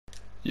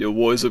Yeah,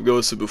 what is up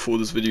guys, so before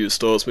this video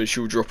starts, make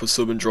sure you drop a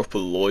sub and drop a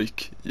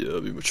like. Yeah,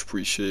 that'd be much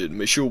appreciated.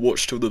 Make sure you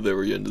watch till the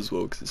very end as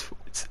well, because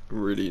it's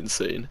really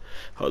insane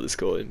how this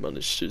guy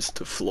managed just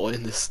to fly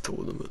in this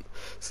tournament.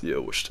 So yeah,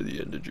 watch to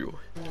the end, enjoy.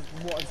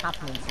 What is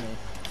happening to me?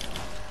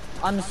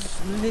 I'm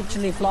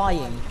literally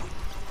flying.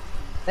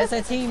 There's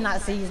a team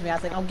that sees me, I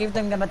think I'll give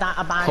them a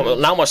bandage. Oh,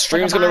 now my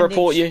stream's gonna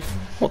report you.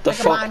 What the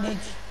fuck?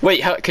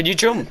 Wait, how, can you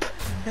jump?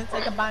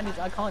 Take a bandage,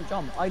 I can't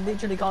jump. I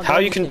literally can't How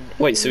you can...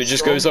 Wait, so it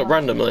just goes up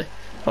randomly?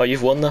 Oh,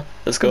 you've won there.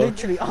 Let's go.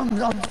 Literally,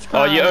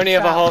 Oh, you only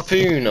have a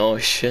harpoon. Oh,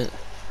 shit.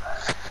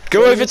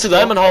 Go over to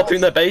them and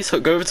harpoon their base.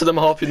 Go over to them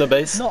and harpoon their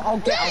base. No, I'll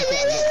get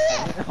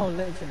it. Oh,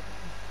 literally.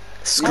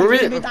 Screw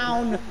it.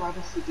 Down.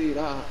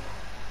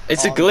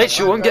 It's a glitch.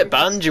 You won't get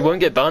banned. You won't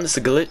get banned. It's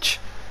a glitch.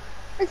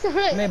 It's a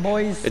glitch. Come here,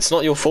 boys. It's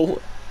not your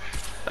fault.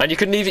 And you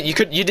couldn't even... You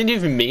didn't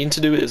even mean to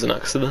do it as an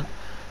accident.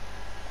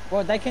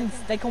 Well, they can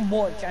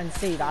watch and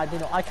see that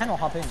I cannot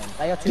harpoon them.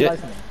 They are too low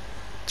for me.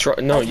 Try,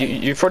 no,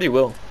 you probably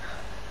will.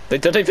 They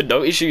don't even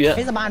notice you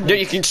yet. No,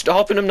 you can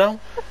harpoon them now.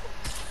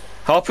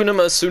 Harpoon them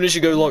as soon as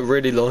you go like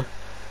really low.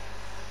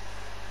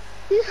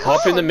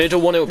 Harpoon the middle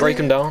one, it'll break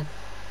them down.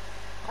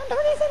 I don't do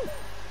anything.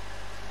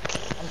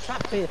 I'm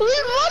trapped here. We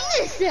won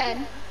this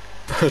then.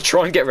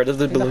 Try and get rid of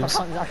the balloons.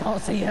 I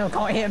can't see him. I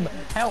can't hit him.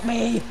 Help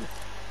me.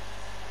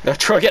 Now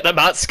try and get the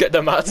mats. Get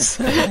the mats.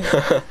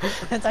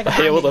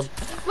 Heal them.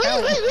 We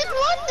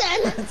won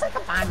then. Take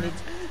a bandage.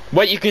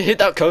 Wait, you can hit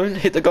that cone.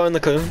 Hit the guy on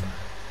the cone.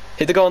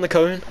 Hit the guy on the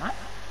cone. What?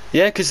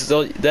 Yeah, because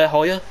they're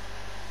higher.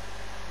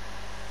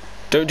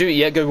 Don't do it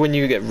yet. Go when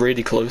you get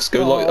really close.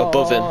 Go like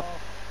above him.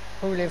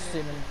 Who lives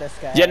in the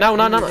sky? Yeah, no.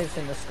 Who lives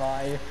in the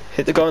sky?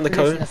 Hit the guy on the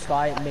cone. In the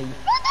sky, me. What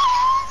the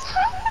hell's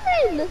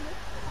happening?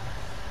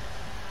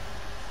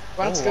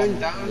 Brad's going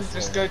down.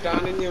 Just go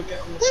down and you'll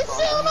get on the We're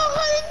sky. still not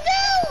going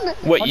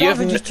down. Wait, you have...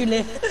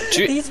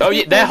 Oh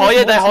yeah,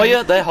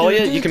 they're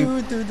higher. You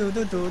can...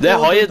 They're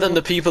higher than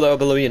the people that are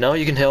below you now.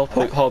 You can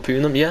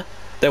harpoon them. Yeah,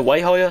 they're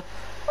way higher.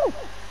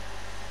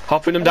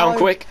 Harpoon them down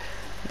quick.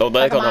 Oh,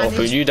 they're gonna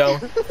harpoon you down.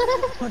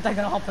 They're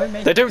gonna harpoon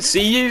me. They don't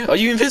see you. Are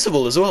you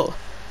invisible as well?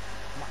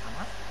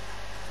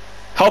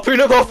 Harpoon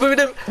him, harpoon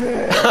him.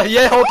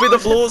 Yeah, harpoon the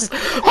floors.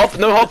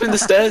 Harpoon the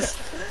stairs.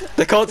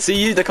 They can't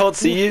see you. They can't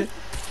see you.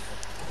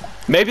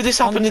 Maybe this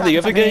happened in the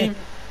other game.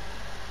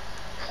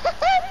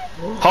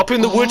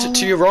 Harpoon the wood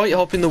to your right.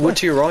 Harpoon the wood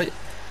to your right.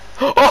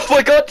 Oh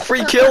my god,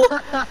 free kill!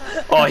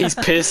 Oh, he's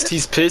pissed.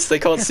 He's pissed. They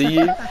can't see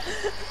you.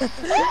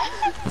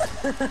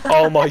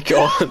 Oh my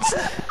god.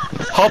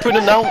 Harpoon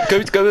him now. Go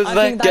over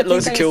there. Get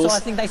loads of kills. I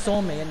think they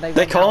saw me and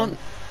they can't.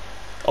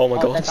 Oh my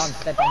god.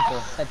 They're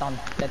done.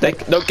 They're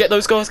done. No, get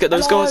those guys. Get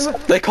those guys.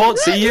 They can't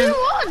see you.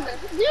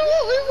 We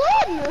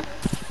won.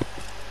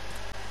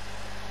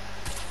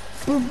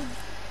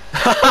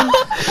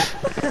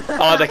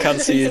 Oh, they can't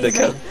see you. They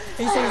can.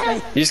 He sees me.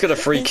 You just got a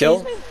free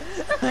kill.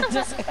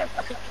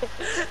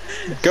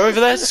 Go over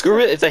there. Screw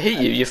it. If they hit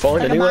you, you're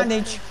fine anyway.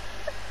 Bandage.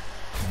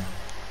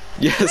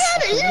 Yes.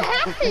 Are you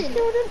happy?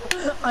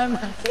 I'm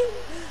happy.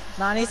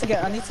 No, I need to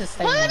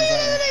stay. How many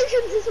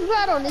eliminations is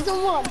Brad on? He's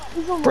on one.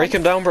 He's on Break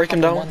him down. Break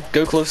him down.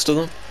 Go close to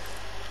them.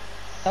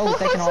 Oh,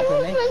 they can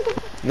harpoon me.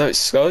 No,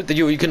 it's go.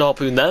 You can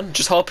harpoon them.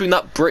 Just harpoon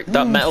that brick,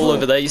 that metal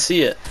over there. You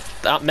see it?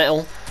 That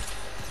metal.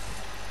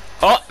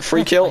 Oh,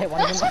 free kill.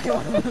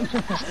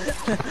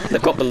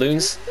 They've got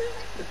balloons.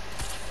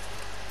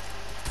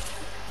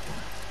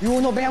 You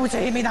will not be able to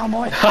hit me down,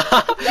 boy.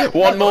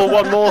 One more.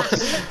 One more.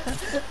 Free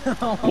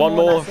win. One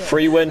more,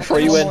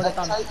 free win.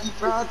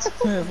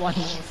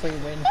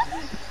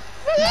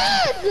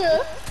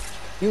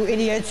 You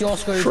idiots, you're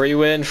screwed. Free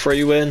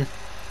win.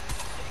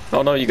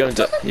 Oh no, you're going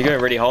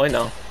really high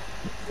now.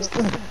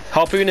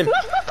 Harpoon him.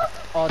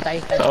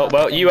 Oh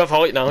well, you have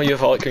height now. You have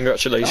height.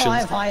 Congratulations. Oh, I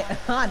have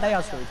height. They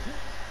are screwed.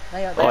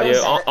 Oh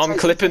yeah, I'm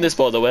clipping this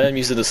by the way. I'm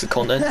using this as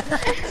content.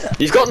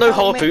 You've got no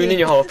harpoon in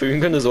your harpoon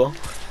gun as well.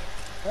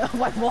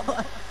 Wait, what?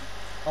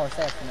 Oh,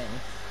 say it to me.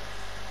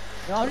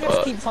 No, I'll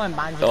just keep trying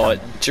bandaging.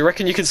 Alright, do you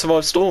reckon you can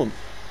survive storm?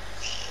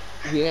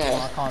 Yeah.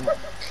 Oh, I can't.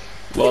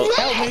 Well,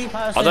 Help me,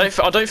 person.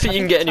 I don't think you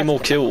can get any more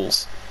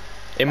kills.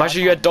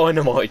 Imagine you had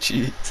dynamite,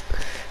 cheat.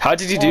 How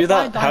did you do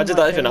that? How did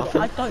that even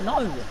happen? I don't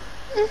know.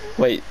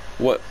 Wait,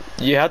 what?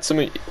 You had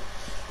something?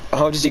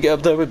 How did you get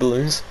up there with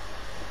balloons?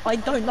 I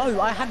don't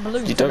know. I had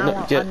balloons. You don't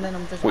know? Yeah. And then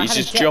I'm just. Well, you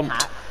just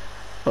jumped.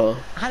 Oh.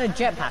 I had a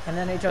jetpack and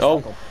then it just.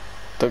 Oh.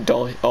 Don't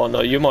die. Oh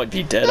no, you might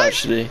be dead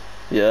actually.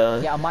 Yeah.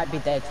 Yeah, I might be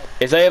dead.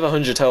 If they have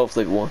 100 health,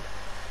 they've won.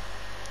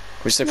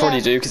 Which they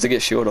probably do because they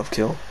get shield off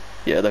kill.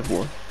 Yeah, they've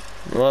won.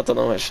 Well, I don't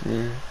know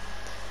actually.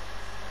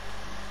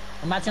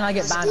 Imagine I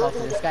get banned after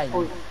this game.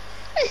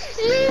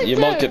 You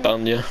might get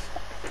banned, yeah.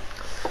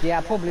 Yeah,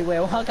 I probably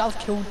will. I've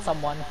killed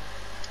someone.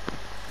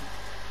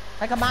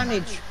 Take a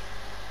bandage.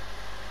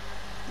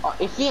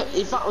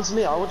 If that was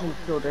me, I wouldn't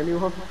have killed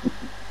anyone.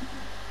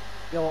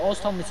 Yo, Oz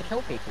told me to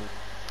kill people.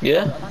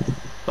 Yeah.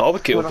 I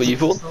would kill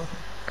people.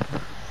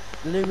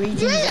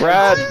 Luigi.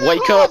 Brad,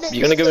 wake up!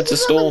 You're gonna go into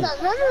storm.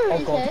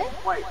 Oh god.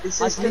 Wait,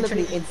 this I is gonna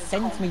literally, be... it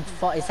sent me.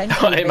 It sent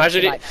me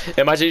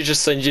Imagine it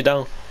just sends you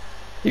down.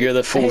 You go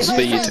there full It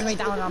speed. sends me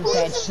down and I'm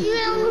dead.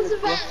 Skills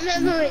about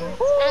memory.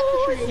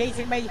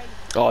 Chasing me.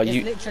 Oh, It's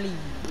you. literally.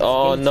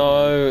 Oh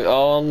no.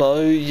 Oh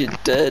no. You're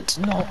dead.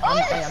 No, I'm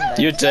dead.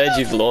 You're dead.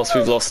 You've lost.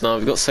 We've lost now.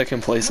 We've got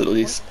second place at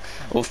least,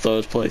 or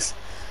third place.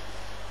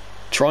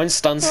 Try and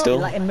stand still.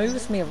 Like, it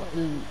moves me.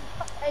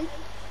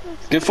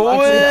 Go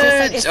forward!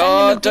 It's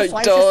Oh, sending me this don't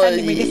way, it's just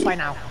sending me this die! way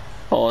now.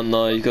 Oh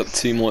no, you got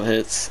 2 more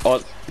hits. Oh,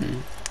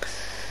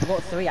 I've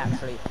got 3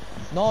 actually.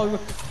 No,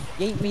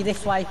 yeet me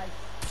this way.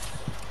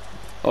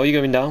 oh, you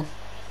going down?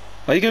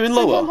 Are you going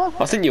lower?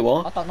 I think you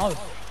I are. don't know.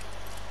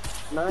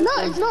 No,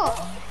 it's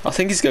not. I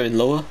think he's going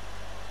lower.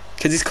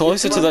 Because he's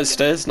closer to those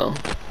stairs now.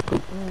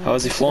 How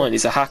is he flying?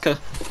 He's a hacker.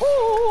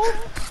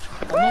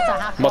 I'm not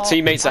a hacker. My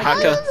teammate's a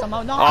hacker.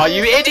 No. Oh,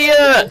 you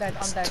idiot!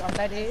 I'm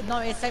dead. No,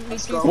 it sent me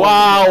too far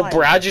Wow, to the side.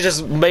 Brad, you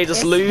just made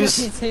us lose.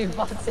 It sent me too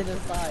far to the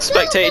side.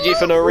 Spectated you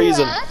for no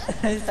reason.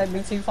 It sent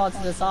me too far to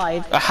the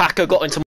side. A hacker got into